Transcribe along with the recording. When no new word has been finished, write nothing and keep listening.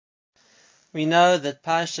We know that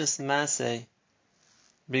Parshas Maseh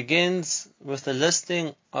begins with the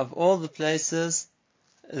listing of all the places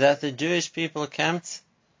that the Jewish people camped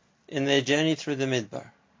in their journey through the Midbar.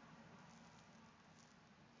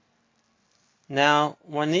 Now,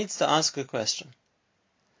 one needs to ask a question,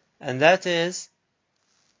 and that is,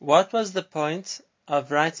 what was the point of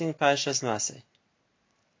writing Parshas Maseh?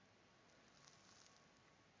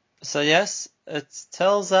 So yes, it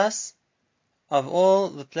tells us of all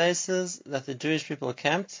the places that the Jewish people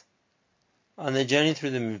camped on their journey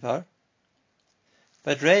through the Midbar,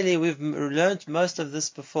 but really we've learned most of this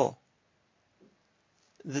before.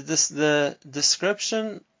 The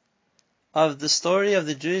description of the story of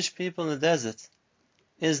the Jewish people in the desert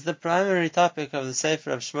is the primary topic of the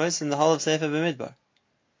Sefer of Shmos and the whole of Sefer B'Midbar.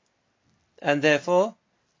 And therefore,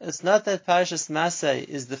 it's not that Parshas Maseh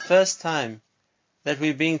is the first time that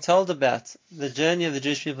we're being told about the journey of the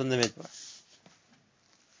Jewish people in the Midbar.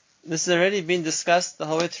 This has already been discussed the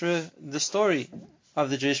whole way through the story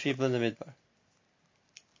of the Jewish people in the Midbar.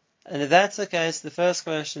 And if that's the case, the first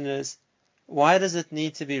question is, why does it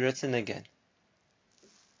need to be written again?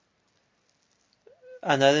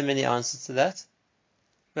 I know there are many answers to that,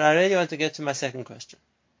 but I really want to get to my second question.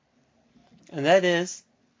 And that is,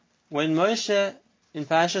 when Moshe in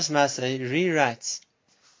Parashas Maseh rewrites,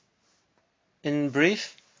 in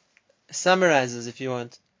brief, summarizes, if you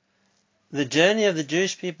want, the journey of the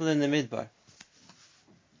Jewish people in the Midbar.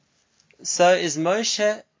 So is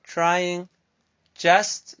Moshe trying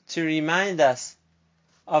just to remind us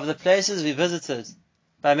of the places we visited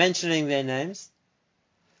by mentioning their names,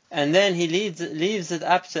 and then he leaves it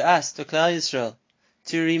up to us, to Klal Yisrael,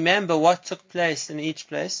 to remember what took place, in each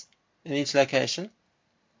location?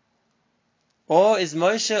 Or is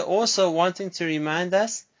Moshe also wanting to remind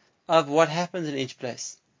us of what happened in each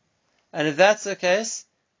place? And if that's the case,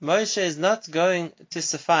 Moshe is not going to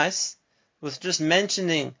suffice with just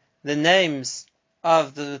mentioning the names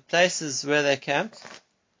of the places where they camped,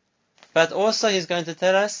 but also he's going to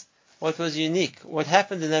tell us what was unique, what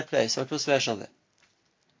happened in that place, what was special there.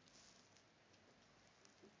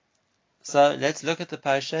 So let's look at the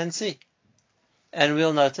parasha and see. And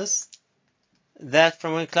we'll notice that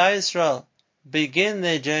from when Klal Yisrael begin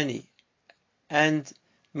their journey and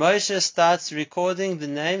Moshe starts recording the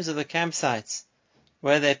names of the campsites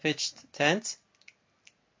where they pitched tent,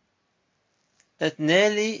 it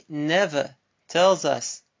nearly never tells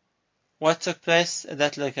us what took place at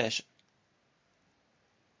that location.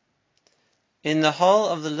 In the whole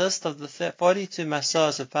of the list of the 42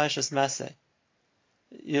 Masos of Parashas Maseh,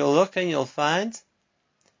 you'll look and you'll find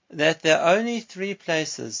that there are only 3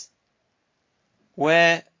 places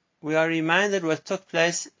where we are reminded what took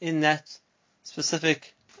place in that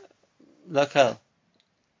specific locale.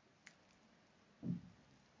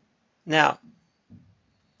 Now,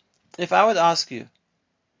 if I would ask you,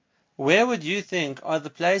 where would you think are the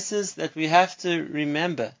places that we have to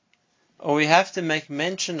remember, or we have to make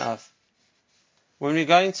mention of, when we're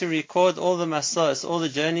going to record all the masos, all the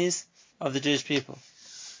journeys of the Jewish people?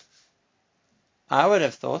 I would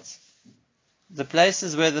have thought the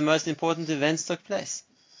places where the most important events took place.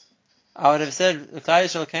 I would have said Klal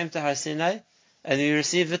Yisrael came to Har Sinai and we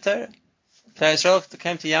received the Torah. Klal Yisrael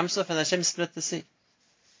came to Yam Suf and Hashem split the sea.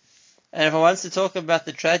 And if I want to talk about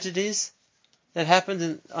the tragedies that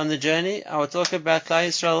happened on the journey, I would talk about Klal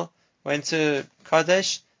Yisrael went to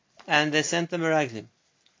Kadesh and they sent the Meraglim.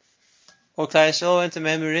 Or Klal Yisrael went to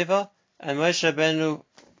Mei Meriva and Moshe Rabbeinu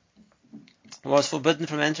was forbidden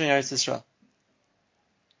from entering Eretz Yisrael.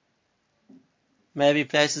 Maybe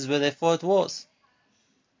places where they fought wars,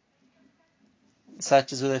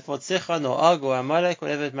 such as where they fought Sichon or Og or Amalek,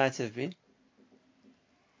 whatever it might have been.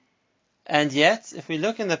 And yet, if we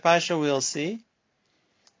look in the Parsha, we'll see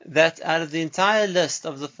that out of the entire list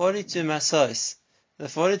of the 42 Masos, the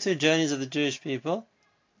 42 journeys of the Jewish people,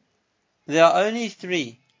 there are only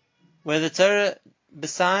 3 where the Torah,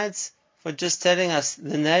 besides for just telling us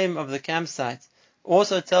the name of the campsite,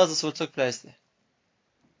 also tells us what took place there.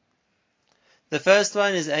 The first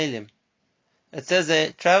one is Elim. It says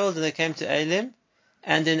they traveled and they came to Elim,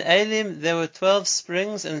 and in Elim there were 12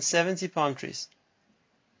 springs and 70 palm trees.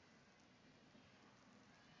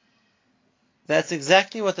 That's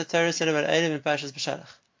exactly what the Torah said about Elim in Parshas Beshalach.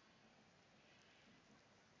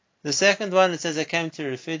 The second one, it says they came to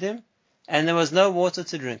Refidim, and there was no water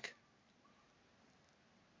to drink.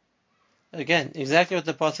 Again, exactly what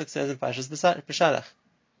the Pasuk says in Parshas Beshalach.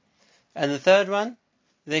 And the third one,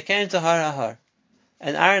 they came to Har Ahar,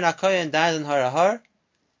 and Aaron HaKohen died in Har Ahar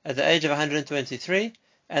at the age of 123,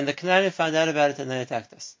 and the Knanim found out about it and they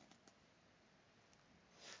attacked us.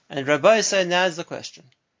 And Rabbi said, now is the question.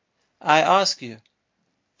 I ask you,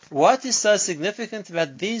 What is so significant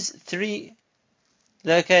about these three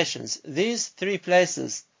locations, these three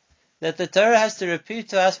places, that the Torah has to repeat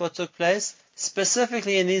to us what took place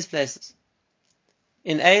specifically in these places?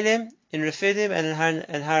 In Elim, in Refidim, and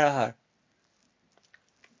in Harahar.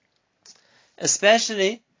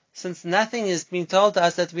 Especially since nothing is being told to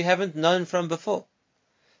us that we haven't known from before.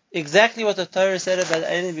 Exactly what the Torah said about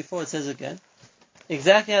Elim before, it says again.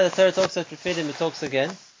 Exactly how the Torah talks about Refidim, it talks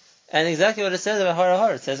again. And exactly what it says about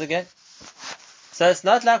Harahar, it says again. So it's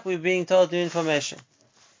not like we're being told new information.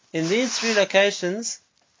 In these three locations,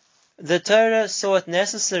 the Torah saw it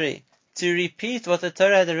necessary to repeat what the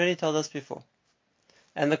Torah had already told us before.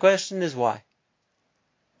 And the question is why?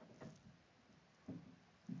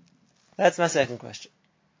 That's my second question.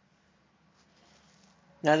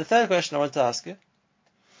 Now the third question I want to ask you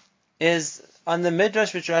is on the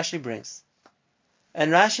Midrash which Rashi brings.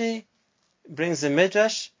 And Rashi brings a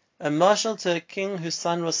Midrash, a marshal to a king whose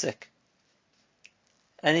son was sick.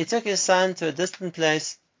 And he took his son to a distant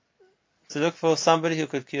place to look for somebody who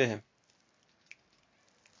could cure him.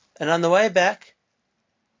 And on the way back,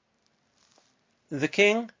 the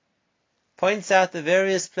king points out the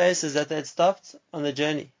various places that they had stopped on the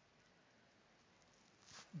journey.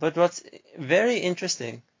 But what's very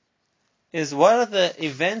interesting is what are the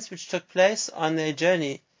events which took place on their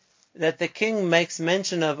journey that the king makes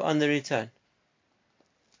mention of on the return.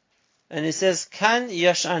 And he says, Kan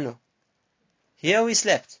yashanu. Here we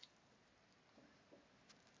slept.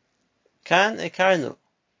 Kan ekarnu.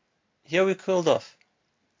 Here we cooled off.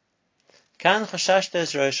 Kan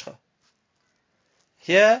chashashtes roshcha.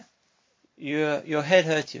 Here your head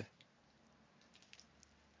hurt you.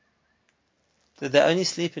 Did they only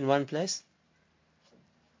sleep in one place?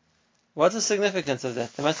 What's the significance of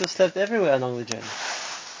that? They must have slept everywhere along the journey.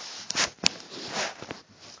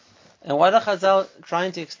 And what are Chazal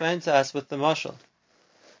trying to explain to us with the mashal,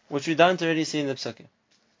 which we don't already see in the Psukim?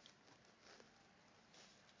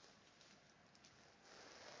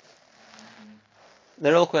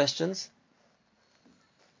 They're all questions.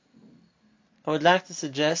 I would like to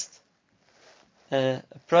suggest an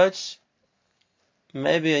approach,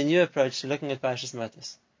 maybe a new approach to looking at Parshas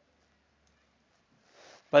Matos.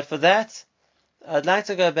 But for that, I'd like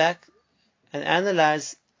to go back and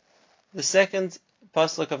analyze the second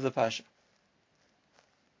pasuk of the Parsha.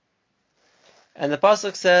 And the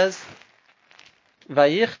pasuk says,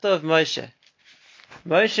 Vayichtov Moshe.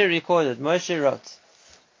 Moshe recorded, Moshe wrote,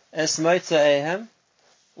 Es moitzaehem,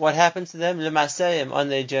 what happened to them, L'masayim, on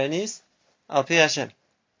their journeys, Al Pi Hashem.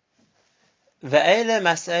 Ve'ele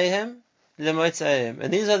masayim L'moitzaehem.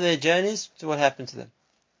 And these are their journeys to what happened to them.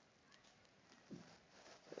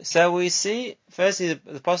 So we see, firstly,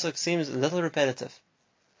 the pasuk seems a little repetitive.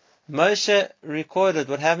 Moshe recorded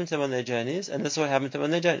what happened to him on their journeys, and this is what happened to him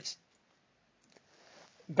on their journeys.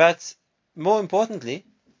 But more importantly,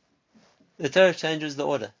 the Torah changes the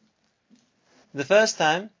order. The first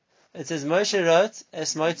time, it says Moshe wrote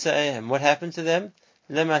Es moitzaehem, what happened to them,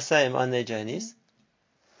 L'masayim, on their journeys.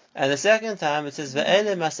 And the second time, it says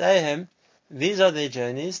Ve'ele masayim, these are their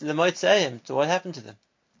journeys, L'moitzaehem, to what happened to them.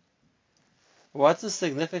 What's the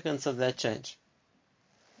significance of that change?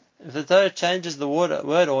 If the Torah changes the word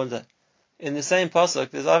order in the same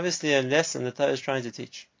pasuk, there's obviously a lesson the Torah is trying to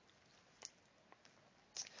teach.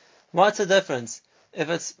 What's the difference if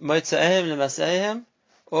it's moitzaehem l'masayhem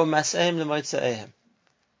or masayhem l'moitzaehem?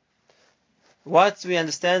 What we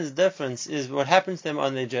understand the difference is what happened to them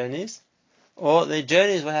on their journeys, or their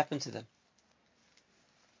journeys what happened to them.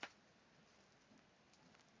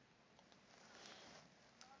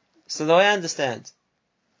 So the way I understand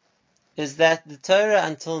is that the Torah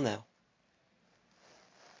until now,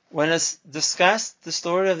 when it's discussed the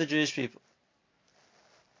story of the Jewish people,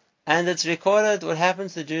 and it's recorded what happened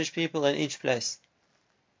to the Jewish people in each place,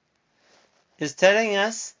 is telling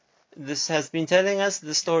us, this has been telling us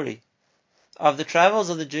the story of the travels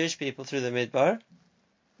of the Jewish people through the Midbar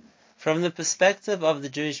from the perspective of the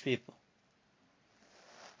Jewish people.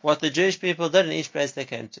 What the Jewish people did in each place they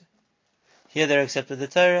came to. Here they accepted the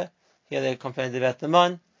Torah, here they complained about the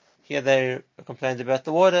man, here they complained about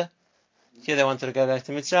the water, here they wanted to go back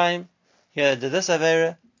to Mitzrayim, here they did this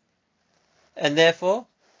Avera, and therefore,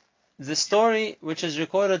 the story which is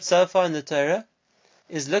recorded so far in the Torah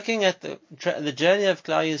is looking at the journey of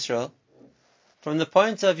Klal Yisrael from the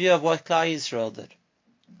point of view of what Klal Yisrael did.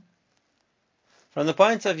 From the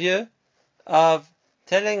point of view of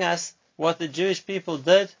telling us what the Jewish people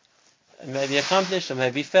did, and maybe accomplished, or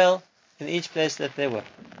maybe fell, in each place that they were.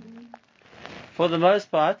 For the most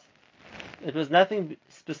part, it was nothing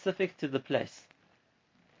specific to the place.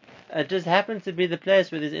 It just happened to be the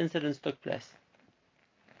place where these incidents took place.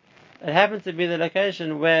 It happened to be the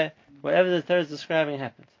location where whatever the Torah is describing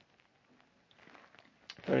happened.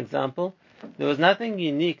 For example, there was nothing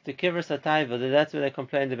unique to Kivros HaTaiva that that's where they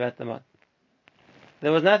complained about the mud.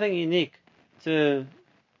 There was nothing unique to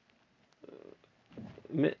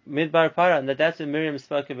Midbar Paran that that's where Miriam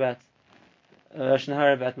spoke about Lashon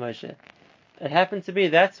Hara about Moshe. It happened to be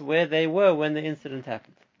that's where they were when the incident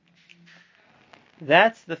happened.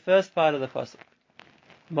 That's the first part of the pasuk.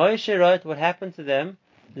 Moshe wrote what happened to them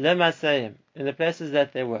lemasayim, in the places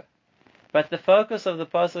that they were. But the focus of the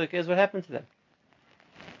pasuk is what happened to them.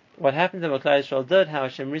 What happened to them, what Klal Yisrael did, how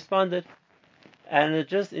Hashem responded, and it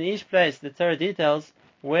just in each place the Torah details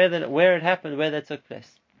where it happened, where that took place.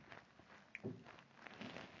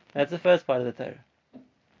 That's the first part of the Torah.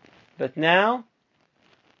 But now,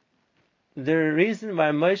 the reason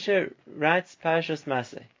why Moshe writes Parashas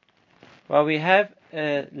Maseh, while we have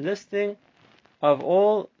a listing of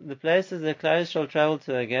all the places that Klal Yisrael traveled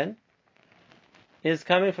to again, is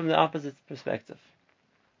coming from the opposite perspective.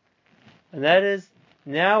 And that is,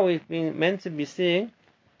 now we've been meant to be seeing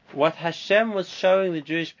what Hashem was showing the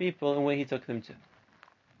Jewish people and where He took them to.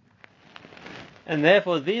 And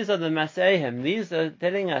therefore, these are the Maseihem. These are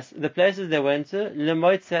telling us the places they went to,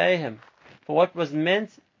 Lemoitzehem, for what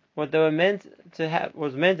they were meant to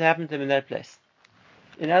happen to them in that place.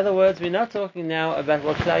 In other words, we're not talking now about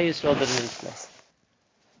what Klal Yisrael did in each place.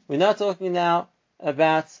 We're not talking now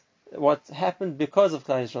about what happened because of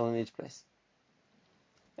Klal Yisrael in each place.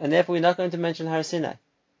 And therefore, we're not going to mention Har Sinai,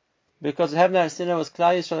 because what happened at Har Sinai was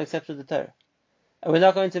Klal Yisrael accepted the Torah. And we're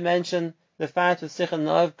not going to mention the fight with Sichon and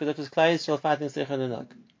Og, because it was Klal Yisrael fighting Sichon and Og.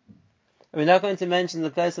 And we're not going to mention the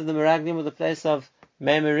place of the Meraglim, or the place of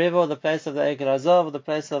Mei Meriva, or the place of the Eger Azov, or the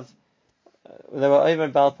place of they were over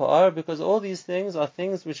in Baal Pa'ar, because all these things are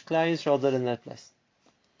things which Klal Yisrael did in that place.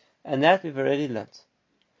 And that we've already learnt.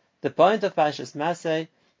 The point of Parashas Maseh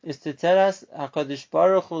is to tell us HaKadosh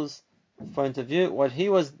Baruch Hu's point of view, what He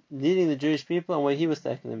was leading the Jewish people and where He was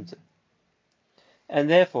taking them to. And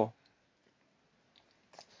therefore,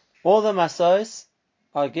 all the Masos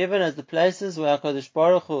are given as the places where HaKadosh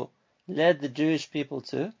Baruch Hu led the Jewish people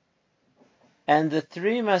to, and the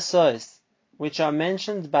three Masos which are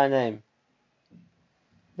mentioned by name,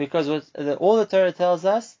 because all the Torah tells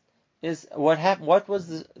us is what happened, what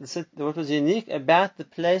was unique about the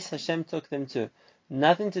place Hashem took them to.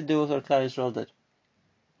 Nothing to do with what Klal Yisrael did.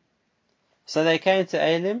 So they came to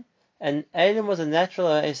Elim, and Elim was a natural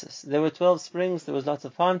oasis. There were 12 springs, there was lots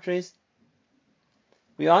of palm trees.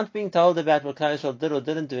 We aren't being told about what Klal Yisrael did or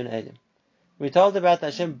didn't do in Elim. We're told about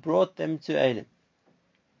Hashem brought them to Elim.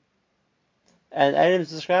 And Elim is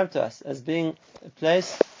described to us as being a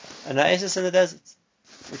place, an oasis in the desert,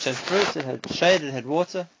 which had fruit, it had shade, it had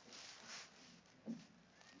water.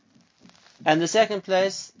 And the second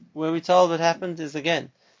place where we're told what happened is,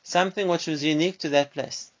 again, something which was unique to that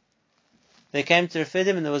place. They came to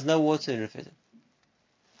Refidim and there was no water in Refidim.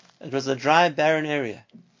 It was a dry, barren area.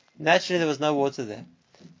 Naturally, there was no water there.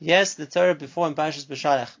 Yes, the Torah before in Parashas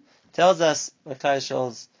Beshalach tells us what Klal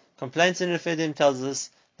Yisrael's complaints in Refidim, tells us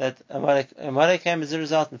that Amalek came as a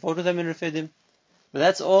result and fought with them in Refidim. But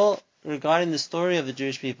that's all regarding the story of the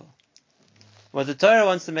Jewish people. What the Torah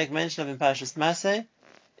wants to make mention of in Parashas Maseh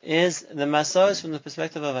is the Masos from the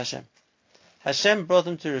perspective of Hashem. Hashem brought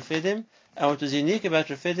them to Refidim, and what was unique about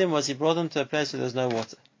Refidim was He brought them to a place where there was no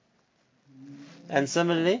water. And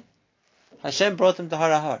similarly, Hashem brought them to Har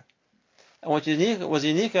HaHor. And what was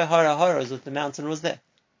unique at Har HaHor is that the mountain was there.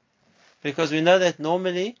 Because we know that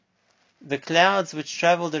normally the clouds which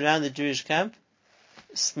traveled around the Jewish camp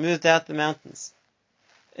smoothed out the mountains,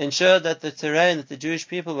 ensured that the terrain that the Jewish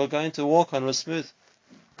people were going to walk on was smooth.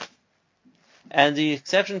 And the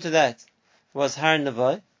exception to that was Har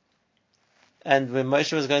Nevo, and where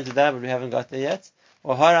Moshe was going to die, but we haven't got there yet,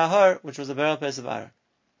 or Har HaHor, which was the burial place of Aaron.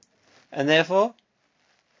 And therefore,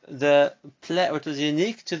 what was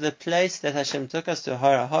unique to the place that Hashem took us to,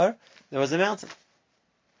 Har HaHor, there was a mountain.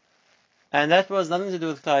 And that was nothing to do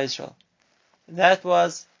with Klal Yisrael. That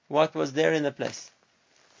was what was there in the place.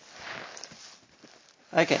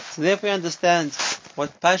 Okay, so therefore we understand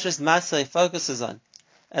what Parashas Maseh focuses on,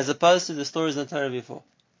 as opposed to the stories in the Torah before.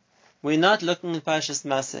 We're not looking at Parashas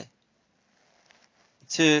Maseh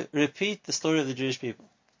to repeat the story of the Jewish people.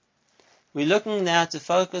 We're looking now to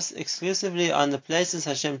focus exclusively on the places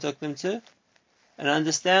Hashem took them to, and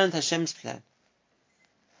understand Hashem's plan.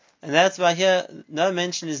 And that's why here no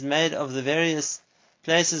mention is made of the various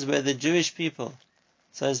places where the Jewish people,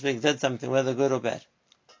 so to speak, did something, whether good or bad.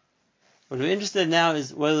 What we're interested in now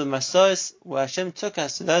is whether the Masos, where Hashem took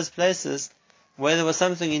us to those places, where there was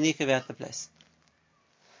something unique about the place.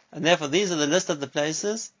 And therefore these are the list of the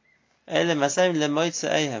places,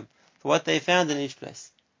 for what they found in each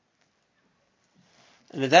place.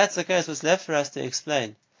 And if that's the case, what's left for us to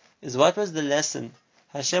explain is what was the lesson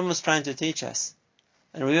Hashem was trying to teach us,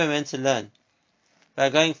 and we were meant to learn, by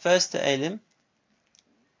going first to Elim,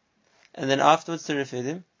 and then afterwards to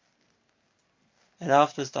Refidim, and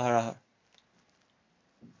afterwards to Harahar.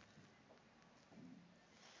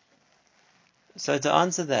 So to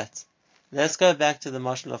answer that, let's go back to the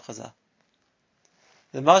mashal of Chazal.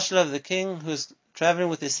 The mashal of the king who's traveling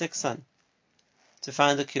with his sick son to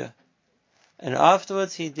find a cure. And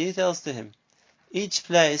afterwards he details to him each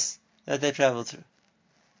place that they traveled through.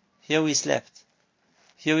 Here we slept.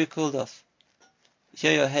 Here we cooled off.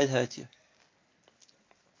 Here your head hurt you.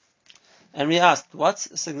 And we asked,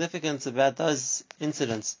 what's significant about those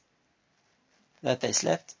incidents that they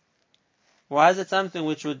slept? Why is it something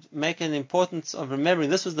which would make an importance of remembering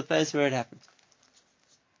this was the place where it happened?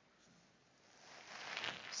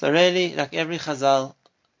 So really, like every Chazal,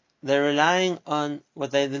 they're relying on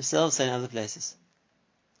what they themselves say in other places.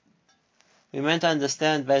 We meant to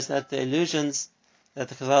understand based on the illusions that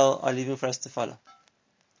the Chazal are leaving for us to follow.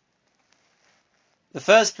 The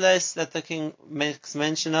first place that the king makes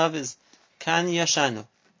mention of is Kan Yashanu.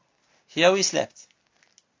 Here we slept.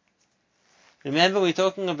 Remember, we're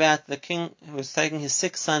talking about the king who was taking his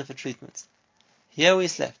sick son for treatment. Here we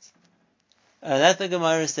slept. That the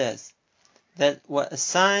Gemara says that what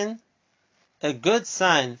a good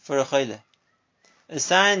sign for a chole, a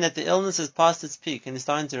sign that the illness has passed its peak and is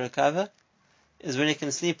starting to recover, is when he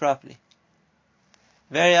can sleep properly.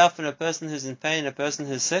 Very often a person who's in pain, a person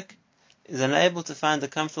who's sick, is unable to find a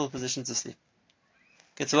comfortable position to sleep.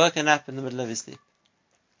 Gets woken up in the middle of his sleep.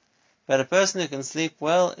 But a person who can sleep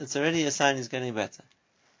well, it's already a sign he's getting better.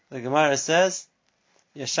 The Gemara says,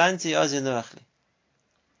 Yashanti ozi nuachli.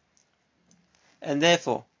 And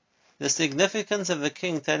therefore, the significance of the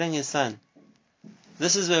king telling his son,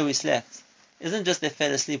 this is where we slept, isn't just they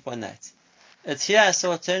fell asleep one night. It's here I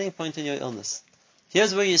saw a turning point in your illness.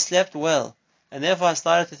 Here's where you slept well, and therefore I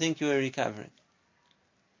started to think you were recovering.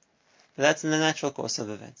 But that's in the natural course of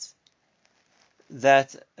events.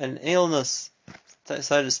 That an illness,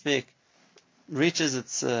 so to speak, reaches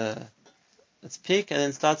its peak and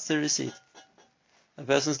then starts to recede. A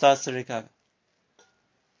person starts to recover.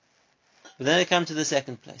 But then they come to the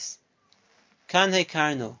second place. Kan he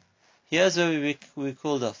karno. Here's where we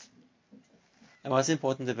cooled off. And what's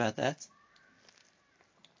important about that?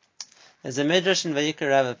 There's a midrash in Vayikra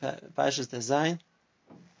Rabbah, Parshas Dezayin,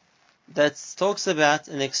 that talks about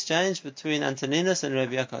an exchange between Antoninus and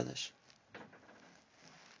Rabbi HaKadosh.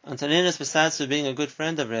 Antoninus, besides for being a good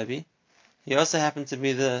friend of Rabbi, he also happened to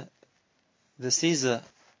be the Caesar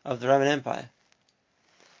of the Roman Empire.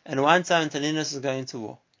 And one time Antoninus was going to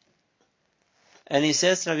war. And he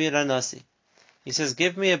says to Rabbi Ranasi, he says,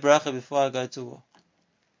 give me a bracha before I go to war.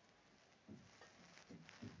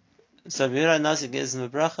 So Rabbi Ranasi gives him a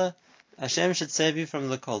bracha, Hashem should save you from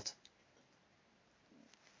the cold.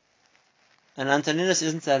 And Antoninus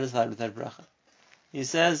isn't satisfied with that bracha. He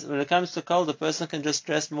says, when it comes to cold, a person can just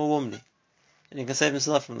dress more warmly, and he can save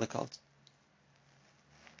himself from the cold.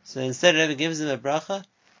 So instead, Rebbe gives him a bracha,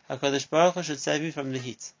 HaKadosh Baruch Hu should save you from the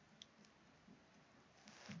heat.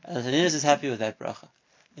 And Antoninus is happy with that bracha.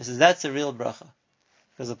 He says, that's a real bracha.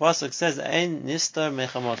 Because the Pasuk says, Ein nistar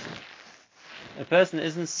mechamotim. A person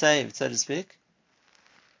isn't saved, so to speak,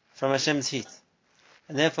 from Hashem's heat.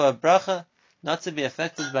 And therefore a bracha not to be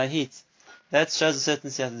affected by heat, that shows a certain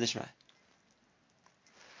siyata d'shmai.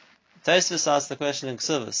 Tosfos asks the question in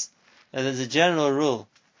Ksuvos, that there's a general rule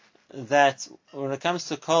that when it comes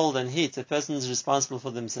to cold and heat, a person is responsible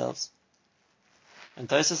for themselves. And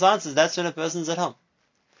Tosfos answers, that's when a person's at home.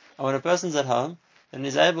 And when a person's at home, then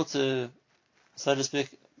he's able to, so to speak,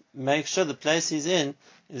 make sure the place he's in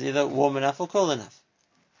is either warm enough or cold enough.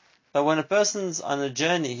 But when a person's on a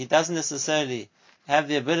journey, he doesn't necessarily have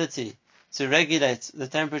the ability to regulate the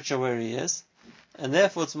temperature where he is, and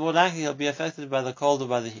therefore it's more likely he'll be affected by the cold or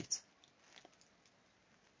by the heat.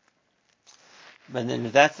 But then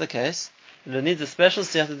if that's the case, then it needs a special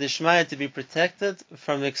siyata d'shmaya to be protected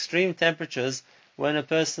from extreme temperatures when a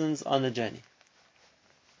person's on a journey.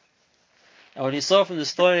 And what you saw from the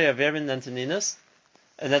story of Rebbe and Antoninus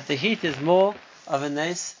is that the heat is more of a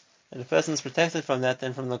nes, and a person is protected from that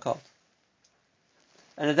than from the cold.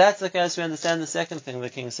 And if that's the case, we understand the second thing the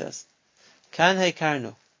king says. Kan he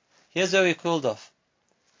karnu. Here's where we cooled off.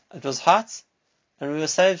 It was hot, and we were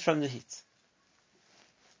saved from the heat.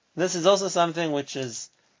 This is also something which is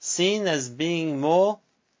seen as being more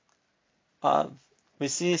of, we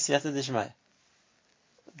see siyata d'shmaya.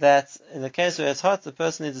 That in the case where it's hot, the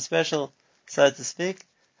person needs a special, so to speak,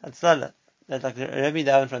 hatzlala. That like Rabbi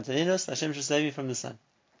davened from Antoninus, Hashem should save you from the sun.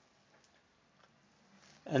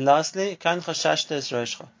 And lastly, kan chashashta es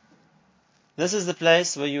roshcha. This is the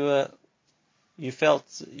place where you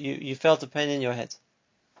felt a pain in your head.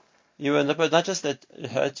 You were not just that it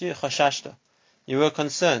hurt you, chashashta. You were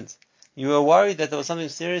concerned. You were worried that there was something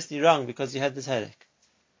seriously wrong because you had this headache.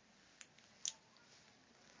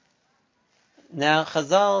 Now,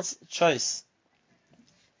 Chazal's choice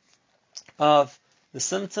of the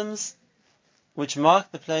symptoms which mark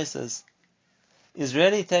the places is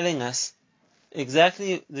really telling us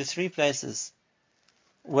exactly the three places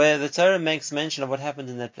where the Torah makes mention of what happened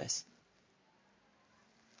in that place.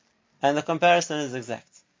 And the comparison is exact.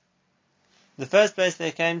 The first place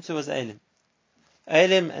they came to was Elim.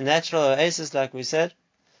 Elim, a natural oasis, like we said,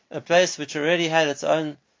 a place which already had its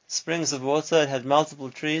own springs of water, it had multiple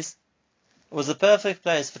trees. It was a perfect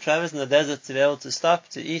place for travelers in the desert to be able to stop,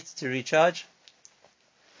 to eat, to recharge.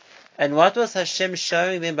 And what was Hashem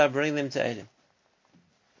showing them by bringing them to Elim?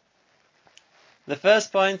 The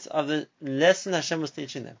first point of the lesson Hashem was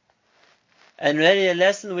teaching them. And really a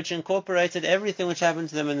lesson which incorporated everything which happened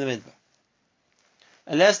to them in the Midbar.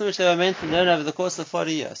 A lesson which they were meant to learn over the course of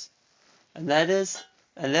 40 years. And that is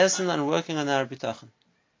a lesson on working on our bitachon,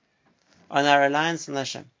 on our reliance on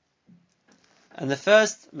Hashem. And the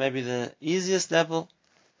first, maybe the easiest level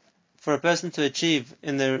for a person to achieve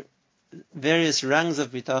in the various rungs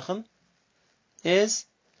of bitachon is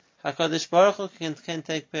HaKadosh Baruch Hu can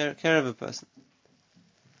take care of a person.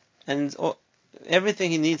 And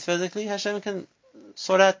everything he needs physically, Hashem can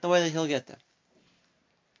sort out the way that he'll get there.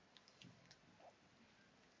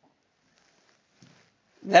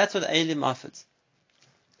 That's what Elim offered.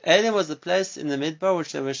 Elim was the place in the Midbar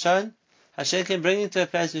which they were shown Hashem can bring you to a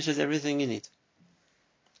place which has everything you need.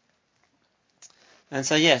 And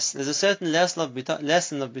so yes, there's a certain lesson of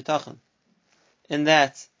bitachon in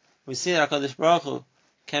that we see that HaKadosh Baruch Hu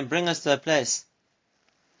can bring us to a place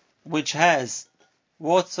which has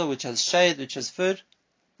water, which has shade, which has food,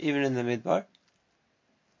 even in the Midbar.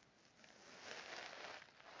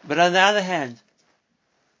 But on the other hand,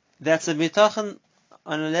 that's a bitachon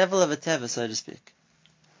on a level of a teva, so to speak.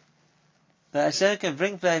 That Hashem can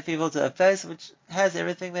bring people to a place which has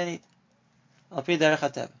everything they need. Al pi derech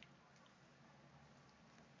hateva.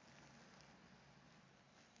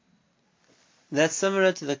 That's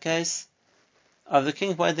similar to the case of the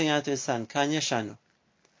king pointing out to his son, Kan yashanu.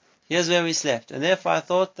 Here's where we slept, and therefore I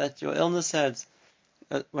thought that your illness had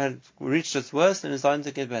reached its worst and is starting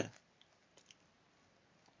to get better.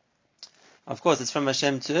 Of course, it's from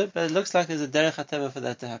Hashem too, but it looks like there's a derech hateva for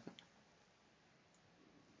that to happen.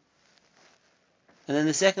 And then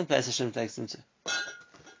the second place Hashem takes them to.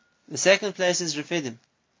 The second place is Refidim.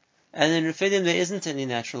 And in Refidim there isn't any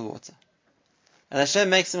natural water. And Hashem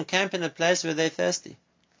makes them camp in a place where they're thirsty.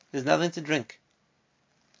 There's nothing to drink.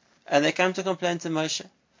 And they come to complain to Moshe.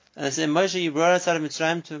 And they say, Moshe, you brought us out of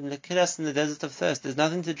Mitzrayim to kill us in the desert of thirst. There's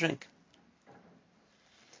nothing to drink.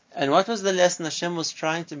 And what was the lesson Hashem was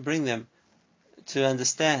trying to bring them to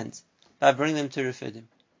understand by bringing them to Refidim?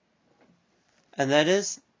 And that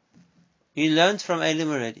is, you learned from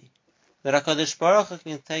Elim already that HaKadosh Baruch Hu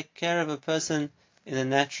can take care of a person in a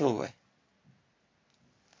natural way.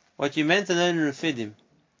 What you meant to learn in Refidim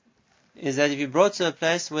is that if you're brought to a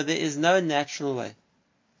place where there is no natural way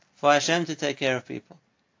for Hashem to take care of people,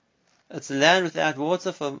 it's a land without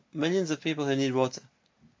water for millions of people who need water.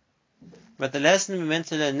 But the lesson we're meant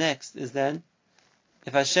to learn next is then,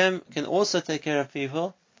 if Hashem can also take care of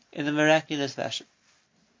people in a miraculous fashion.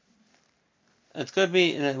 It could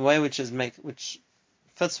be in a way which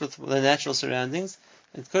fits with the natural surroundings.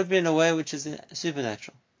 It could be in a way which is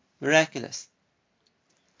supernatural, miraculous.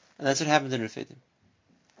 And that's what happened in Refidim.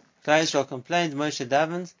 Klal Yisrael complained, Moshe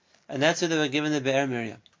davened, and that's where they were given the Be'er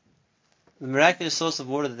Miriam, the miraculous source of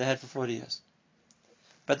water that they had for 40 years.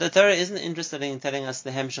 But the Torah isn't interested in telling us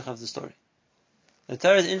the hemshech of the story. The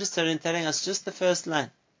Torah is interested in telling us just the first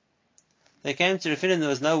line. They came to Refidim, there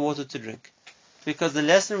was no water to drink. Because the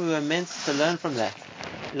lesson we were meant to learn from that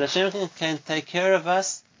is Hashem can take care of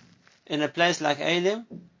us in a place like Elim,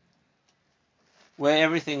 where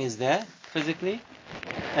everything is there, physically,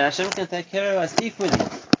 and Hashem can take care of us equally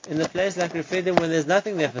in the place like Refidim, when there's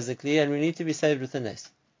nothing there physically, and we need to be saved with a nes.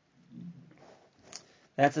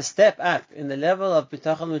 That's a step up in the level of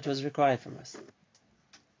bitachon which was required from us.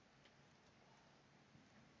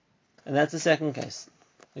 And that's the second case.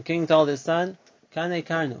 The king told his son, Kane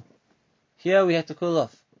Karnu. Here we have to cool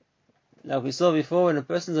off. Like we saw before, when a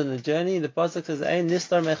person's on a journey, the pasuk says, Ein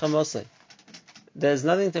nistar mechamosei. There's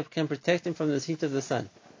nothing that can protect him from the heat of the sun.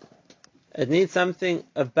 It needs something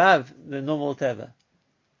above the normal teva.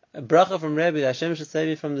 A bracha from Rebbe, Hashem should save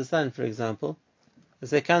you from the sun, for example. They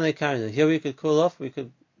say, Kane Karnu. Here we could cool off, we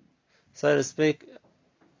could, so to speak,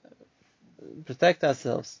 protect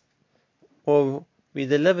ourselves or be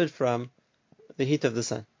delivered from the heat of the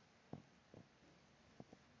sun.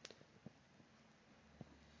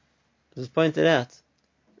 It was pointed out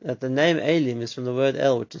that the name Elim is from the word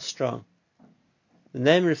El, which is strong. The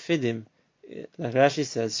name Refidim, like Rashi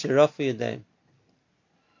says, Shirofu Yadayim,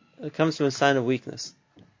 it comes from a sign of weakness.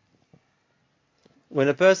 When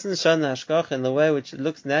a person is shown the hashgacha in the way which it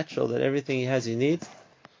looks natural, that everything he has he needs,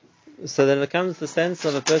 so then it comes the sense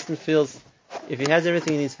of a person feels, if he has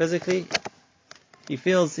everything he needs physically, he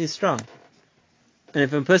feels he's strong. And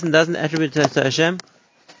if a person doesn't attribute it to Hashem,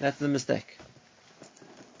 that's the mistake.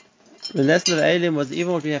 The lesson of Elim was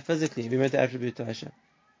even what we have physically, we meant to attribute to Hashem.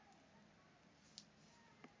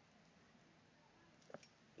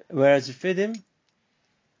 Whereas Refidim,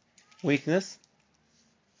 weakness.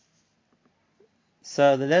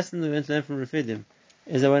 So the lesson we meant to learn from Refidim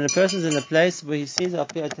is that when a person is in a place where he sees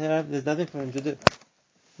there's nothing for him to do.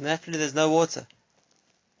 Naturally there's no water.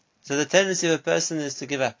 So the tendency of a person is to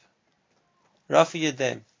give up. Rafi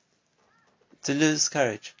Yadayim, to lose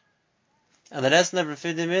courage. And the lesson of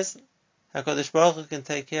Refidim is HaKadosh Baruch Hu can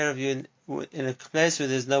take care of you in a place where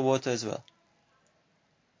there's no water as well.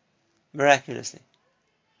 Miraculously.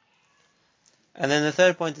 And then the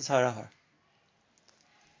third point is Harahar.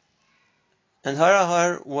 And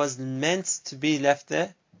Harahar was meant to be left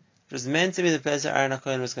there. It was meant to be the place where Aaron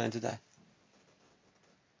HaKohen was going to die.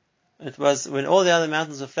 It was when all the other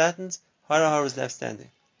mountains were flattened, Harahar was left standing.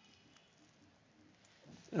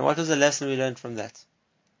 And what was the lesson we learned from that?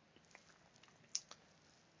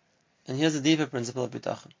 And here's a deeper principle of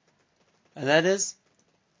bitachon. And that is,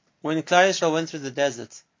 when Klal Yisrael went through the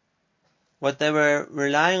desert, what they were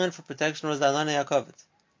relying on for protection was the Ananei HaKavod.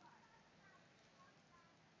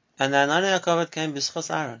 And the Ananei HaKavod came b'schos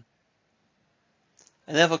Aaron.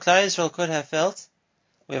 And therefore Klal Yisrael could have felt,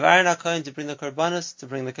 we have Aaron HaKohen to bring the korbanos, to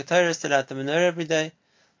bring the keteros, to light the menorah every day.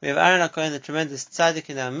 We have Aaron HaKohen, the tremendous tzaddik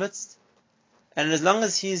in our midst. And as long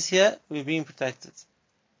as he's here, we're being protected.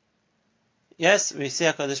 Yes, we see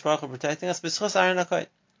HaKadosh Baruch Hu protecting us, b'schos Aaron HaKohen.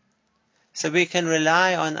 So we can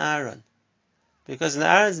rely on Aaron. Because in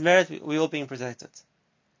Aaron's merit, we're all being protected.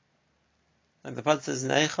 Like the Pasuk says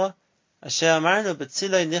in Eicha, Asher Amarnu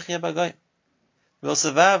b'tziloi nichya b'goyim. We'll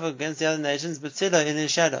survive against the other nations, b'tziloi, in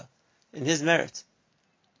his shadow, in his merit.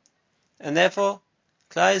 And therefore,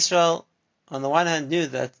 Klal Yisrael, on the one hand, knew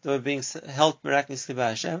that they were being helped miraculously by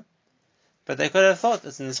Hashem, but they could have thought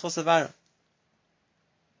it's in the schus of Aaron.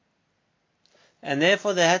 And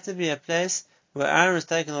therefore there had to be a place where Aaron was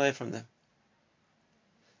taken away from them.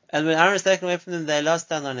 And when Aaron was taken away from them, they lost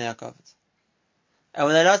down on Yaakov. And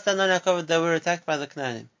when they lost down on Yaakov, they were attacked by the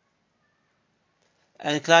Canaanim.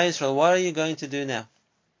 And Klal Yisrael, what are you going to do now?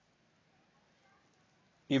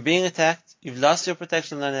 You're being attacked, you've lost your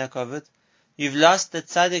protection on Yaakov, you've lost the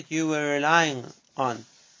tzaddik you were relying on,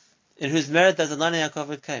 in whose merit does the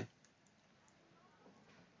Yaakov came.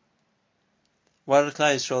 What did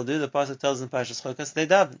Klal Yisrael do? The Pasuk tells in Parashas Chokas, they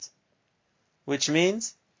davened. Which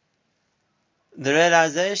means, the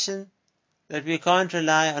realization that we can't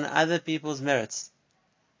rely on other people's merits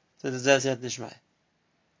to deserve Siyat Nishmai.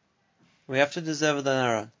 We have to deserve it on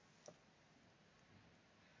our own.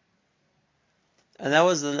 And that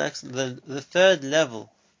was the third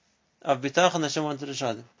level of bitachon Hashem wanted to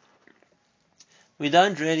show them. We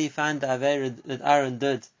don't really find the Aveira that Aaron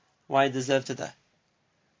did why he deserved to die.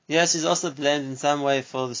 Yes, he's also blamed in some way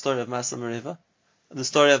for the story of Masa Meriva, the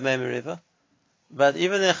story of Mei Meriva. But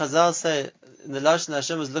even the Chazal say, in the Lashon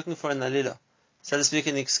Hashem was looking for an alila, so to speak,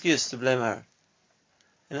 an excuse to blame Aaron.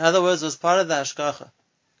 In other words, it was part of the Hashgacha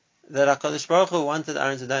that HaKadosh Baruch Hu wanted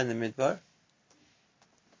Aaron to die in the Midbar,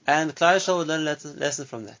 and Klal Yisrael would learn a lesson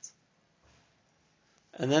from that.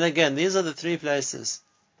 And then again, these are the three places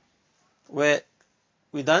where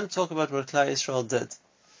we don't talk about what Klal Yisrael did.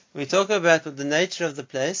 We talk about the nature of the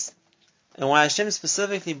place, and why Hashem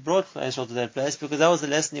specifically brought Klal Yisrael to that place, because that was the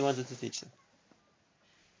lesson He wanted to teach them.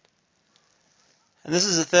 And this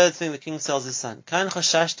is the third thing the king tells his son. Kan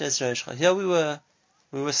chashashta es roshcha. Here we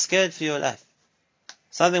were scared for your life.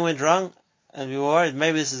 Something went wrong, and we were worried.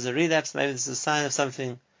 Maybe this is a relapse. Maybe this is a sign of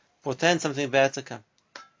something, portend something bad to come.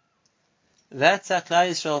 That's how Klal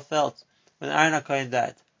Yisrael felt when Aaron HaKohen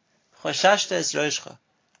died. Chashashta es roshcha.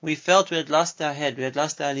 We felt we had lost our head. We had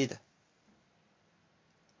lost our leader.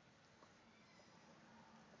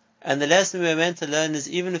 And the lesson we were meant to learn is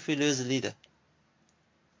even if we lose a leader,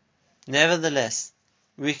 nevertheless,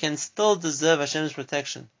 we can still deserve Hashem's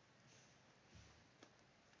protection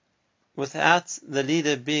without the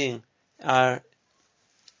leader being our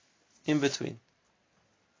in-between.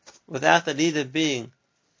 Without the leader being,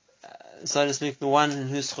 so to speak, the one in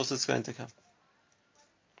whose chus it's going to come.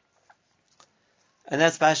 And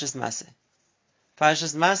that's Parshas Maseh.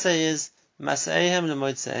 Parshas Maseh is Maseihem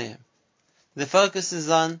L'Moitzeim. The focus is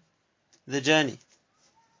on the journey,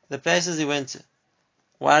 the places he went to.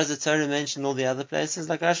 Why does the Torah mention all the other places?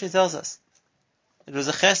 Like Rashi tells us. It was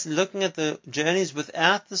a chesed looking at the journeys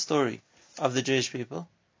without the story of the Jewish people.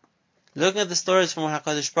 Looking at the stories from what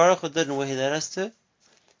HaKadosh Baruch Hu did and where He led us to,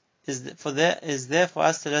 is there for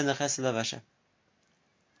us to learn the chesed of Hashem.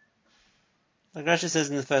 Like Rashi says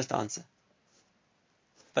in the first answer.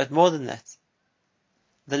 But more than that,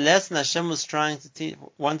 the lesson Hashem was trying to teach,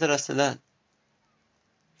 wanted us to learn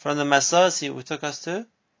from the Masos He took us to,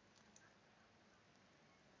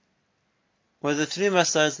 were the three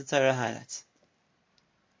Masos the Torah highlights.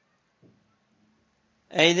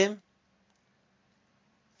 Eidim,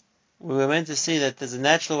 we were meant to see that there's a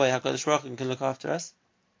natural way HaKadosh Baruch Hu can look after us.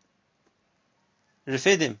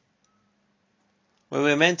 Refidim, where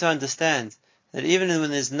we're meant to understand that even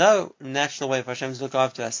when there's no natural way for Hashem to look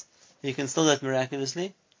after us, He can still do it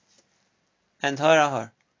miraculously. And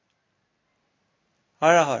Har. We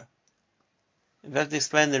have to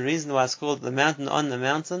explain the reason why it's called the mountain on the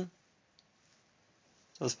mountain.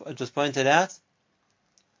 It was pointed out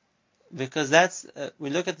because we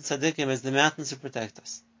look at the tzaddikim as the mountains who protect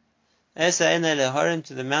us. Esa ena leharim,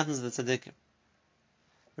 to the mountains of the tzaddikim.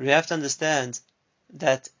 We have to understand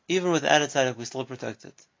that even without a tzaddik, we're still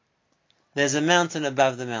protected. There's a mountain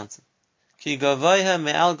above the mountain. Ki gavoiha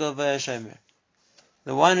me'al gavoiha shomer.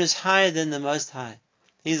 The one who's higher than the Most High,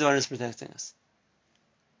 He's the one who's protecting us.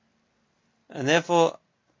 And therefore,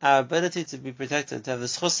 our ability to be protected, to have the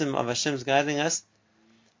schusim of Hashem's guiding us,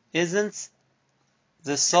 isn't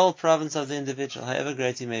the sole province of the individual, however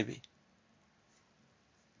great he may be.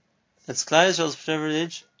 It's Klal Yisrael's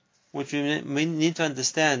privilege, which we need to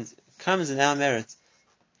understand, comes in our merit,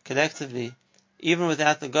 collectively, even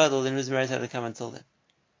without the Gadol in whose merit had to come until then.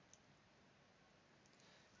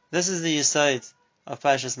 This is the Yesod of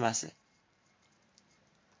Parshas Maseh.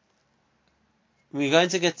 We're going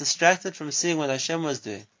to get distracted from seeing what Hashem was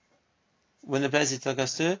doing when the place He took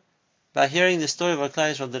us to, by hearing the story of what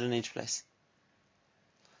Klal Yisrael did in each place.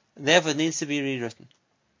 Therefore, it needs to be rewritten.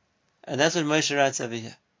 And that's what Moshe writes over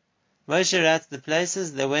here. Moshe writes the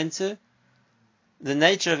places they went to, the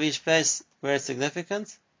nature of each place where it's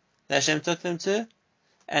significant, that Hashem took them to,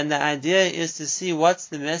 and the idea is to see what's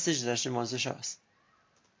the message that Hashem wants to show us.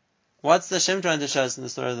 What's the Hashem trying to show us in the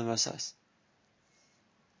story of the Moses?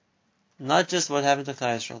 Not just what happened to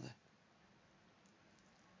Klal Yisrael there.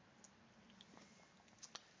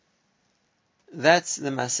 That's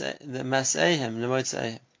the Maseihem, the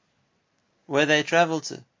Moitzeim, where they traveled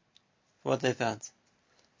to, what they found.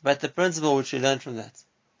 But the principle which we learn from that,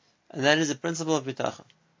 and that is the principle of bitachon,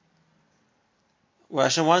 where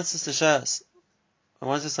Hashem wants us to show us, and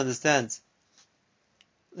wants us to understand,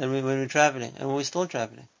 that when we're traveling, and when we're still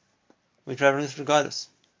traveling, we're traveling through Gadus,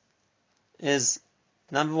 is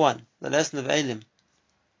number one, the lesson of Eilim,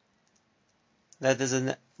 that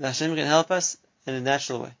Hashem can help us in a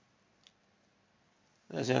natural way.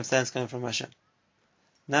 As you understand, it's coming from Hashem.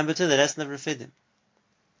 Number two, the lesson of Refidim,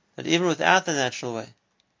 that even without the natural way,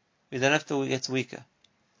 we don't have to get weaker.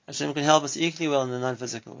 Hashem can help us equally well in the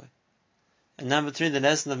non-physical way. And number three, the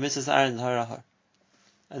lesson of Mitzvahs Aaron and Har.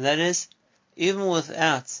 And that is, even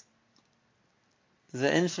without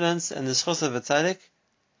the influence and the schus of a tzaddik,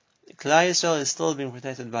 Klal Yisrael is still being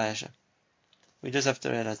protected by Hashem. We just have to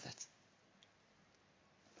realize that.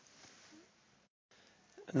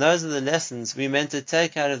 And those are the lessons we meant to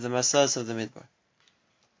take out of the Masos of the Midbar.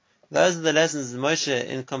 Those are the lessons Moshe,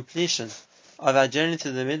 in completion of our journey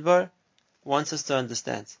to the Midbar, wants us to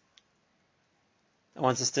understand. And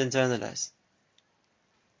wants us to internalize.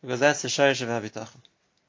 Because that's the shorish of our bitachon.